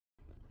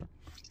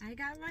I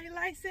got my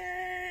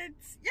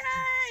license!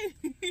 Yay!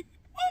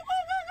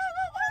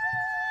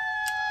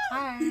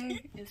 Hi,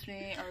 it's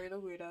me, Ari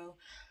the Weirdo.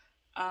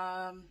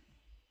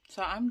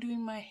 So I'm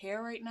doing my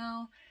hair right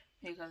now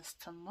because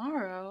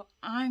tomorrow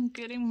I'm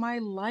getting my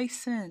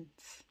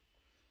license.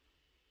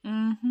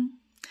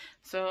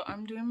 So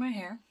I'm doing my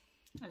hair.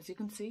 As you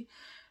can see,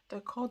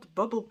 they're called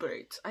bubble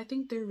braids. I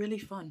think they're really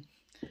fun.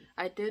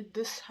 I did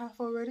this half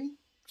already,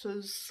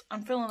 so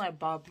I'm feeling like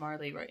Bob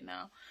Marley right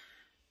now.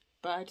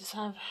 But I just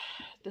have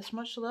this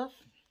much left.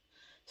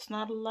 It's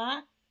not a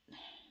lot.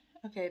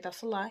 Okay,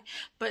 that's a lie.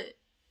 But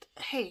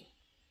hey,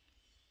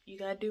 you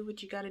gotta do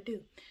what you gotta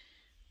do.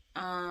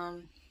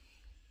 I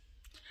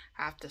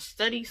have to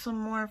study some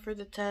more for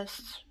the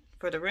test,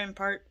 for the written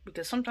part,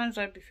 because sometimes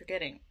I'd be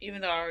forgetting.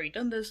 Even though I already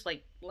done this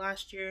like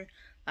last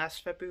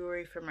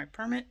February for my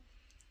permit.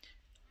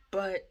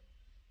 But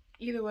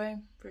either way,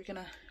 we're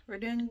gonna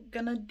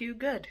do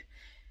good.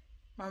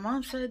 My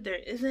mom said there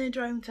isn't a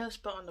driving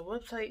test, but on the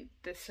website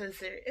that says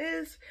there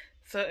is.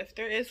 So if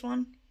there is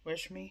one,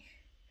 wish me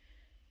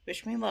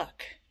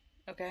luck.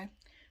 Okay?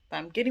 But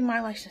I'm getting my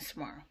license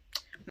tomorrow.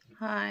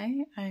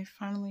 Hi, I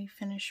finally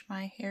finished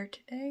my hair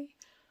today,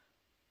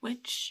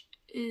 which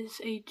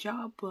is a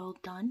job well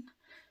done.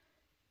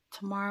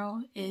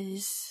 Tomorrow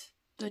is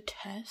the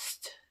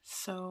test,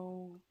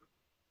 so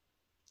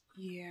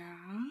yeah.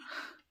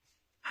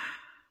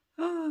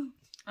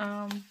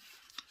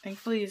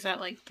 Thankfully it's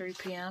at like 3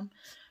 p.m.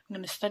 I'm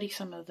gonna study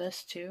some of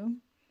this too,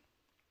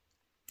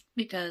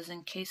 because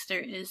in case there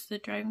is the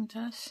driving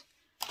test.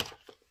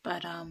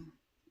 But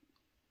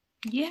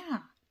yeah,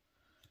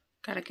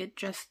 gotta get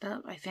dressed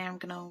up. I think I'm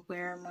gonna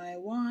wear my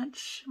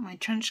watch, my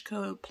trench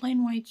coat,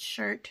 plain white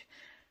shirt,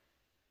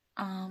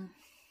 and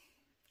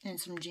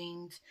some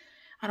jeans.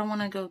 I don't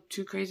want to go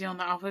too crazy on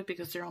the outfit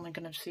because they're only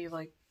gonna see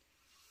like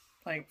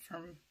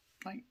from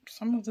like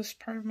some of this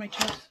part of my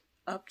chest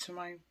up to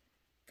my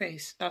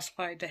face. That's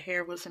why the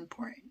hair was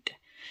important,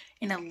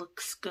 and it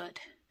looks good.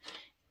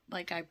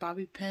 Like I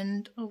bobby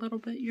pinned a little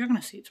bit. You're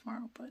gonna see it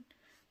tomorrow, but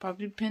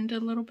bobby pinned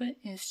a little bit.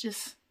 And it's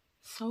just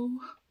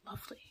so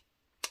lovely.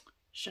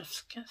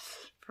 Chef's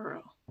kiss, for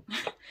real.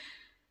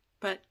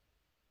 But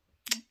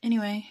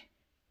anyway,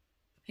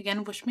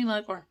 again, wish me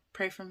luck or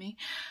pray for me.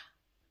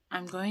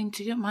 I'm going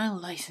to get my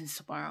license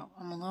tomorrow.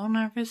 I'm a little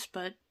nervous,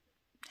 but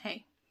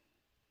hey.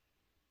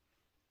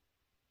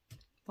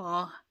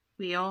 Well,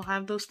 we all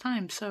have those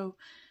times, so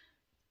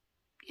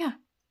yeah.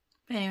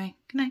 But anyway,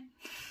 good night.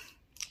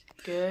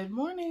 Good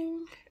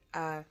morning.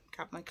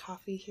 Got my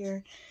coffee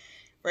here.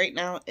 Right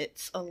now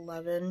it's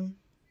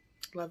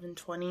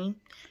 11:20,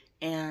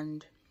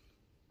 and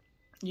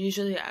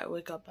usually I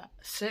wake up at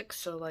 6,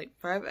 so like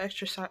 5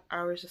 extra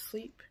hours of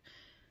sleep.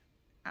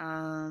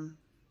 Yeah,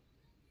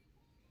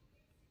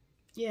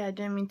 I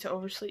didn't mean to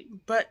oversleep,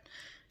 but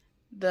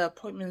the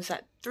appointment is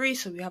at 3,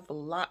 so we have a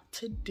lot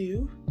to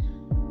do.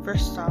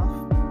 First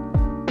off,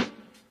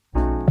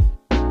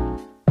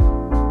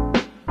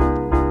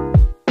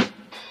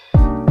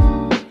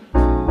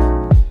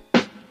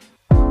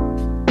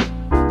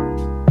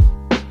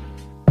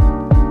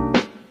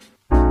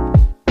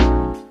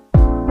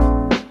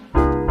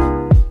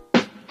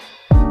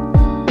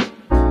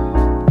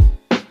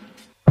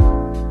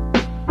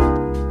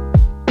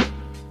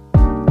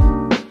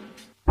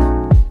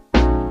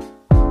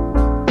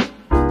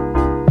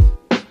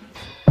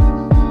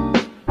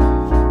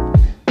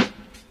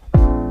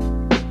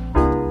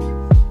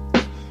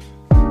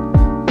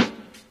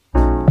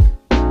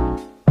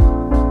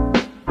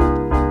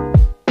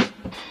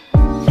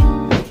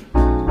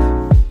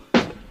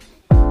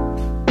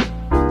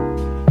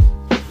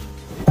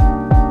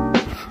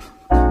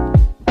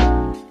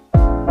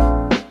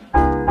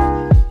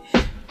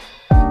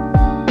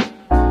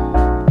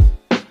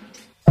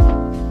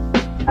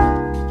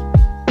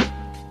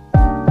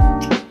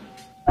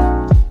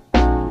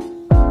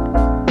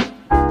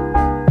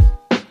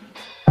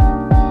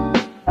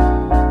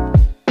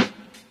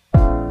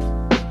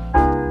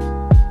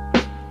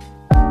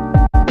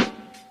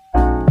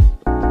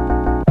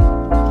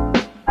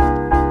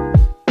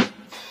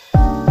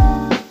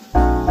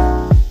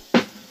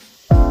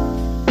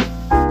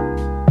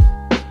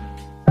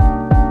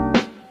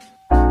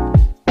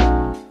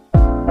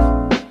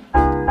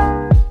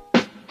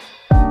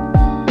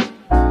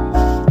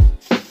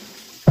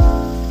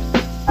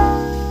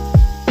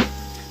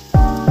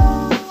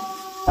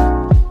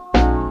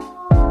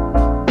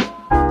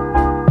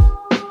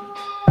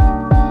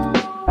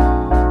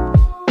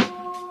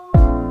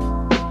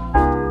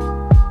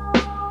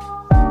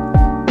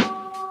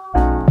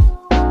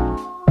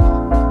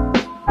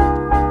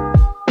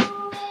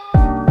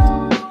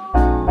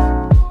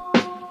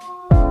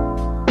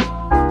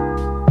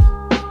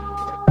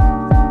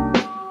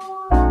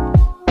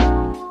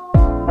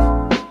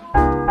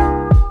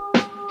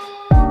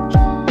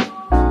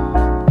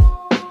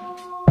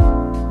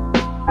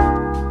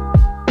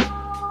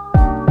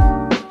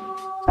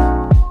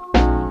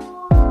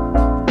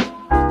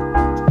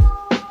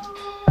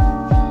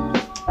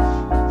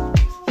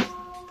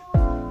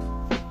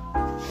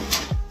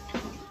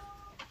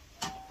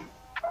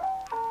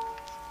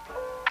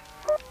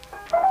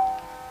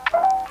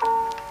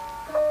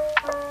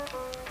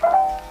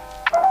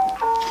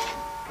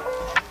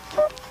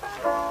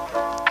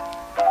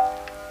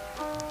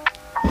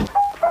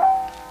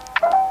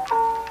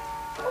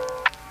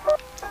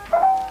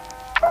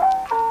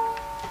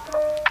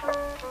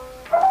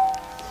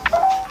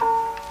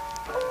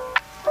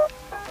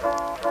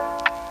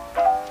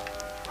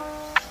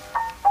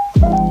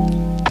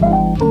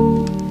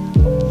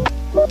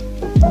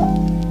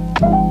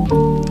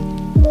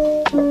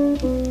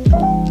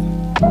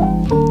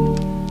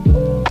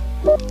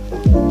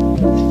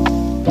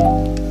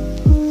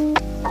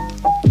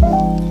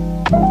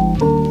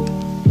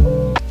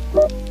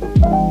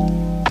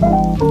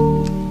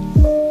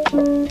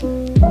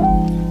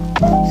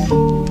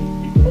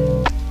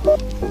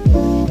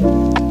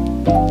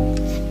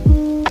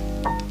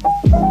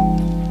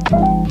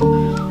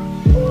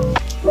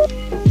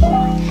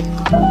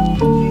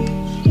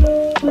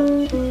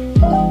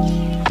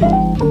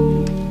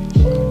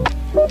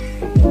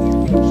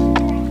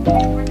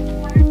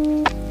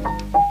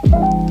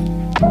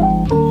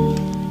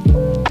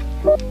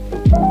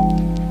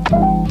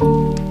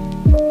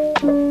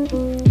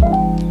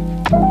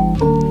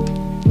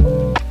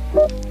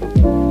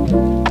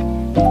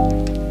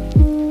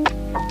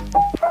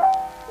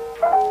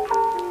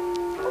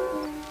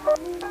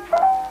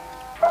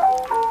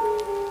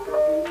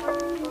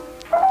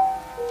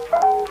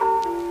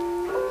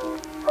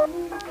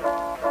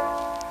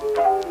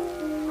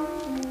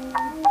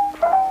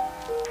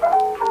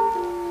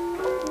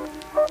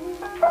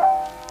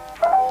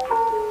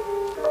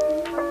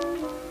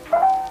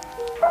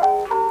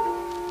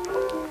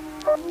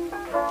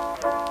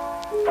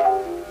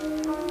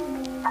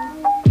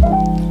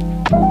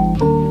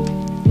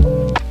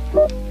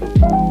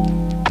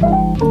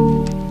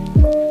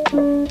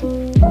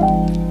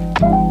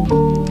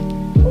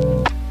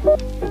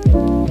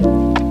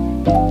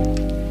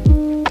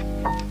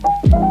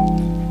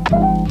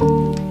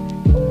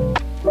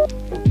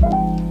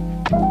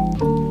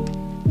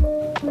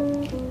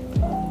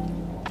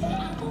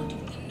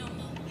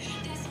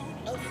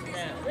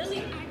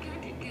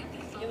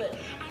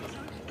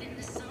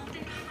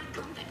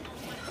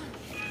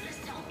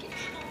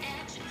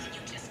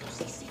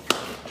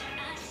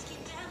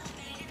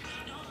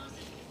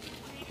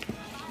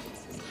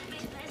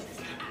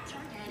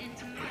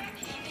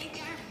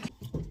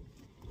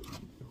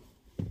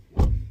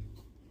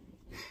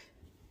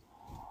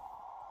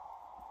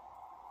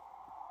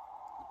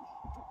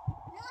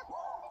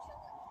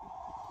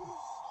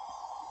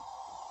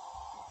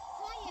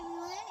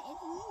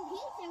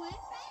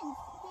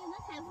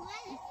 must have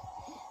one.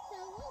 So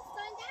we'll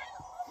find out.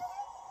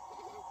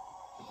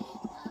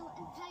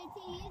 Hi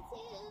to you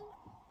too.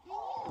 And you.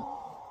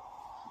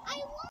 I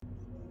want.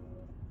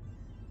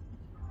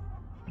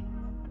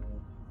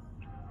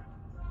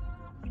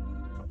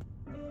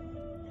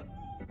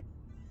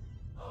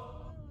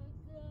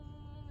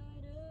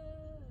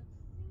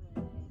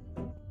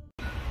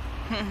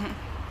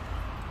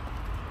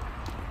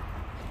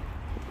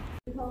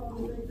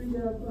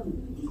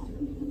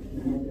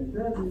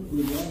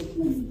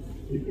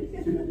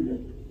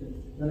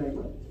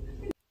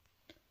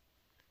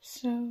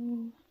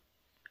 So,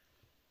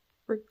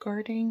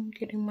 regarding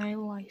getting my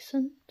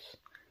license,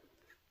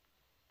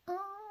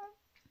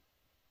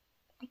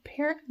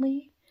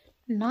 apparently,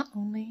 not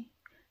only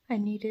I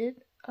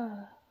needed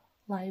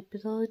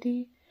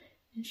liability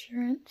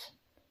insurance,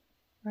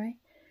 right?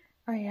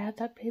 I already had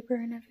that paper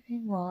and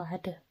everything. Well, I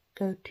had to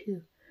go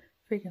to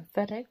freaking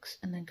FedEx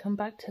and then come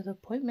back to the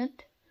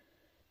appointment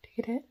to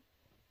get it.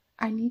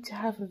 I need to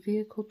have a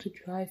vehicle to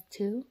drive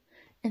too,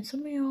 and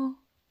some of y'all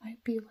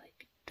might be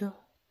like, duh.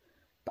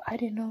 But I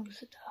didn't know it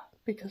was a duh,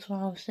 because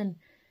when I was in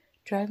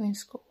driving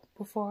school,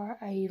 before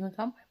I even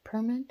got my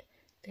permit,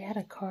 they had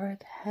a car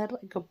that had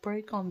like a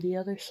brake on the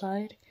other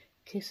side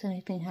in case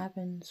anything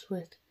happens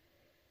with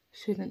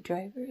student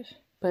drivers.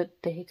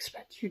 But they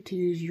expect you to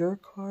use your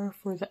car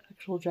for the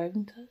actual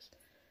driving test.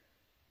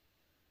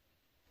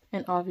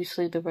 And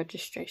obviously the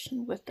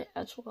registration with it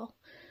as well.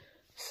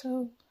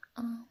 So,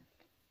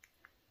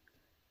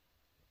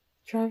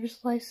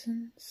 driver's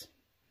license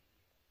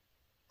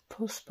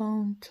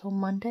postponed till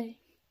Monday.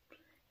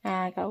 And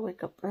I gotta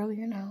wake up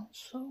earlier now,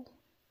 so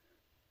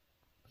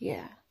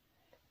yeah.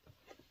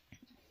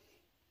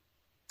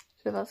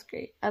 So that's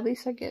great. At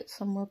least I get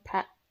some more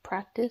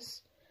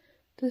practice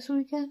this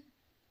weekend.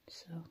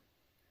 So,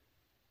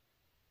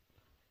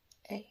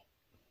 hey,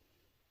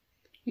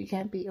 you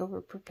can't be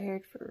over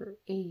prepared for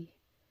a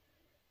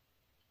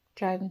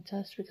driving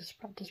test because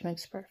practice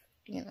makes perfect,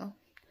 you know.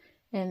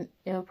 And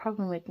it'll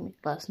probably make me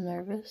less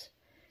nervous.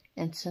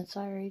 And since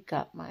I already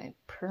got my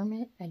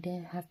permit, I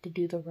didn't have to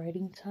do the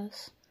writing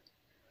test.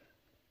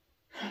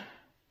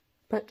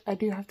 But I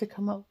do have to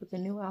come up with a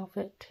new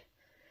outfit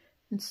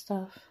and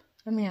stuff.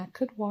 I mean, I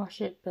could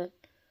wash it, but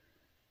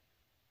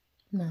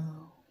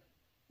no.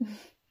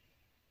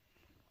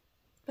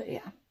 But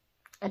yeah,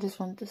 I just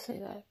wanted to say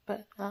that.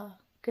 But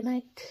good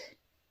night.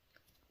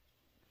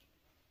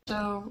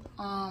 So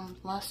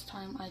last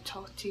time I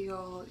talked to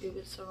y'all, it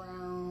was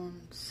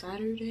around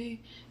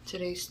Saturday.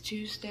 Today's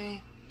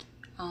Tuesday.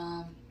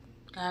 I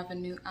have a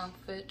new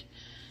outfit.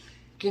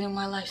 Getting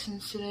my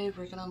license today.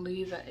 We're gonna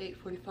leave at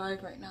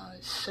 8:45. Right now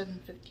it's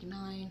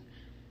 7:59.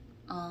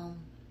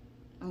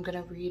 I'm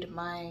gonna read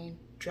my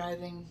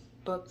driving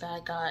book that I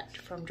got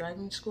from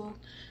driving school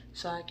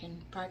so I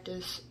can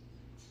practice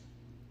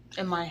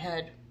in my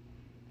head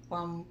what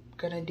I'm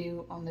gonna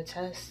do on the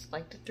test,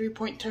 like the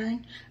 3-point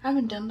turn. I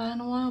haven't done that in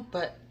a while,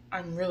 but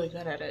I'm really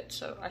good at it,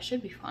 so I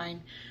should be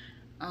fine.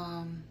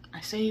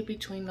 I say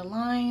between the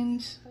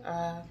lines.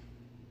 The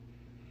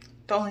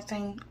only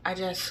thing, I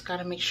just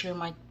gotta make sure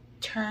my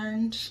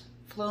turns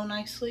flow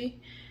nicely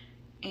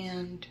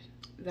and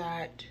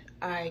that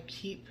I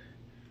keep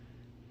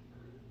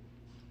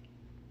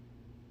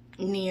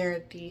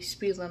near the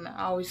speed limit.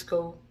 I always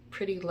go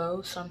pretty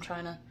low, so I'm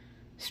trying to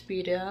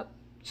speed it up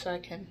so I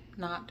can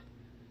not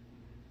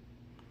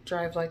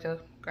drive like a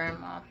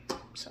grandma.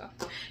 So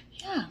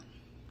yeah,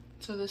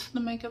 so this is the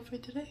makeup for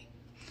today.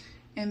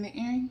 And the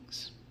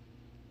earrings,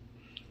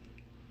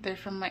 they're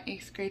from my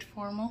 8th grade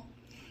formal.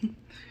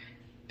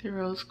 They're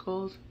rose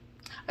gold.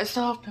 I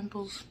still have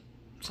pimples,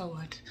 so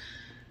what?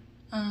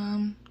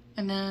 And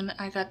then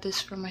I got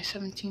this for my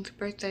 17th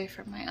birthday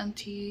from my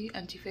auntie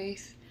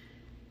Faith.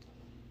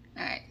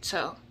 Alright,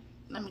 so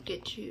let me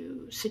get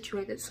you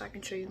situated so I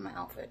can show you my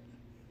outfit.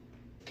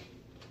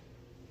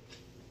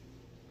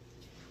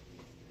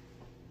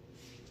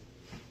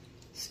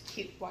 It's a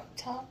cute white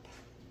top,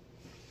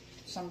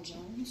 some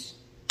jeans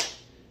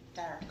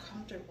that are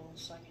comfortable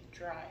so I can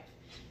drive.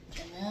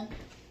 And then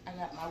I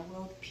got my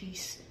world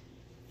peace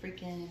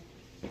freaking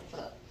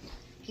look.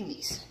 Give me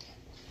a second.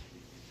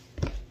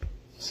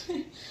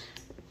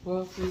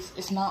 World peace.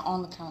 It's not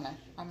on the counter.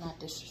 I'm not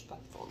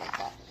disrespectful like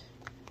that.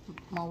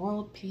 My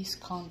world peace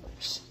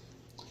Converse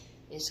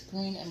is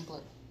green and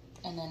blue,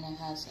 and then it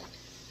has like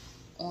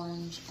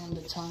orange on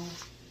the tongue.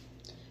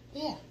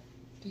 But yeah,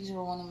 these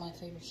were one of my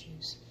favorite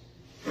shoes.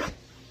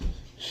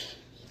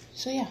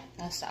 So yeah,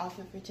 that's the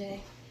outfit for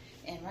today.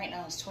 And right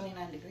now it's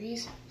 29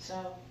 degrees,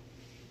 so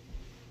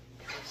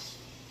I'm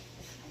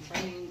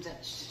bringing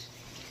this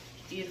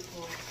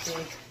beautiful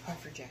big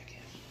puffer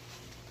jacket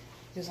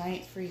because I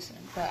ain't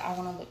freezing, but I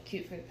want to look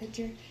cute for the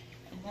picture.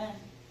 And then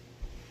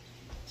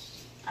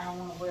I don't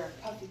want to wear a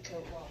puffy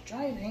coat while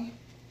driving.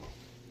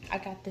 I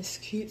got this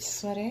cute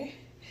sweater.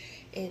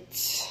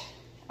 It's,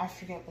 I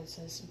forget what it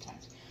says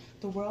sometimes.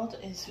 The world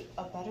is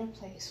a better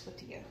place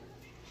with you.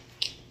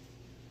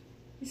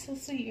 It's so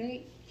sweet,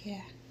 right?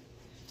 Yeah.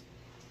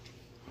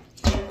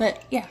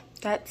 But yeah,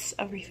 that's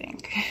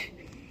everything.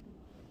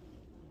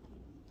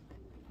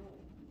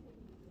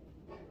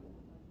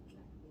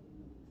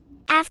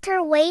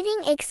 After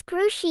waiting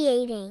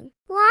excruciating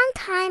long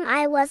time,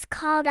 I was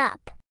called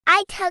up.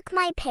 I took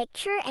my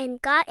picture and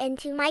got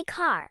into my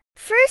car.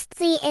 First,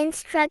 the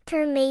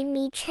instructor made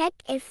me check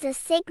if the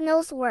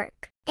signals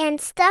work and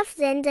stuff,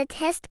 then the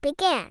test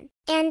began.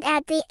 And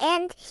at the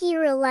end, he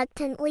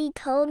reluctantly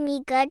told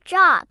me good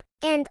job.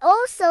 And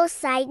also,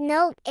 side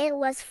note, it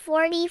was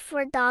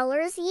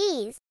 $44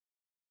 yees.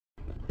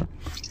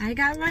 I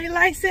got my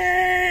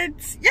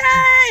license!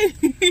 Yay!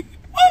 Woo, woo,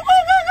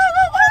 woo, woo,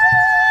 woo, woo!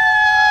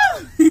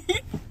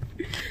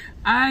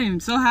 I am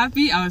so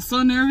happy. I was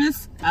so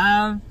nervous.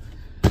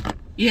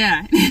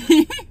 Yeah.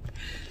 And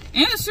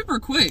it's super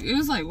quick. It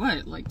was like,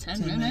 what, like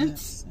 10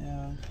 minutes?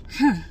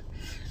 Yeah.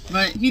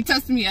 But he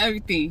tested me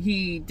everything.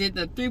 He did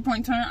the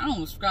 3-point turn. I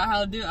almost forgot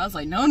how to do it. I was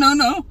like, no, no,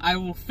 no. I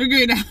will figure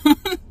it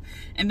out.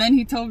 And then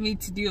he told me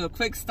to do a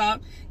quick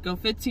stop, go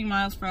 15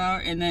 miles per hour,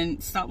 and then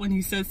stop when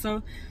he said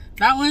so.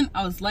 That one,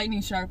 I was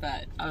lightning sharp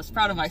at. I was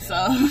proud of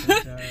myself.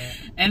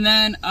 And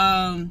then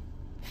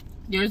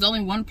there was only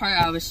one part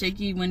I was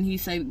shaky when he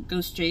said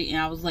go straight, and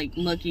I was like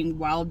looking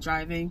while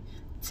driving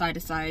side to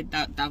side.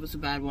 That was a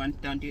bad one.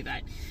 Don't do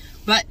that.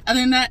 But other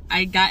than that,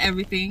 I got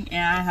everything,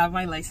 and I have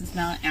my license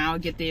now, and I'll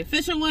get the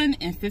official one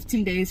in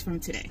 15 days from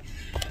today.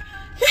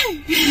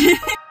 Yay!